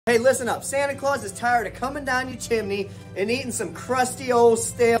Hey, listen up. Santa Claus is tired of coming down your chimney and eating some crusty old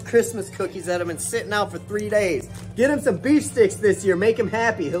stale Christmas cookies that have been sitting out for 3 days. Get him some beef sticks this year. Make him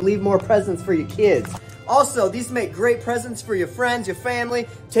happy. He'll leave more presents for your kids. Also, these make great presents for your friends, your family.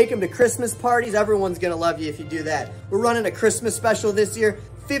 Take them to Christmas parties. Everyone's going to love you if you do that. We're running a Christmas special this year.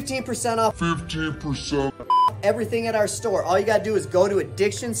 15% off. 15%. Everything at our store. All you got to do is go to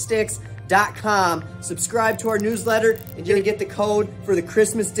addictionsticks.com, subscribe to our newsletter, and you're gonna get the code for the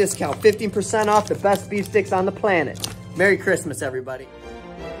Christmas discount. 15% off the best beef sticks on the planet. Merry Christmas, everybody.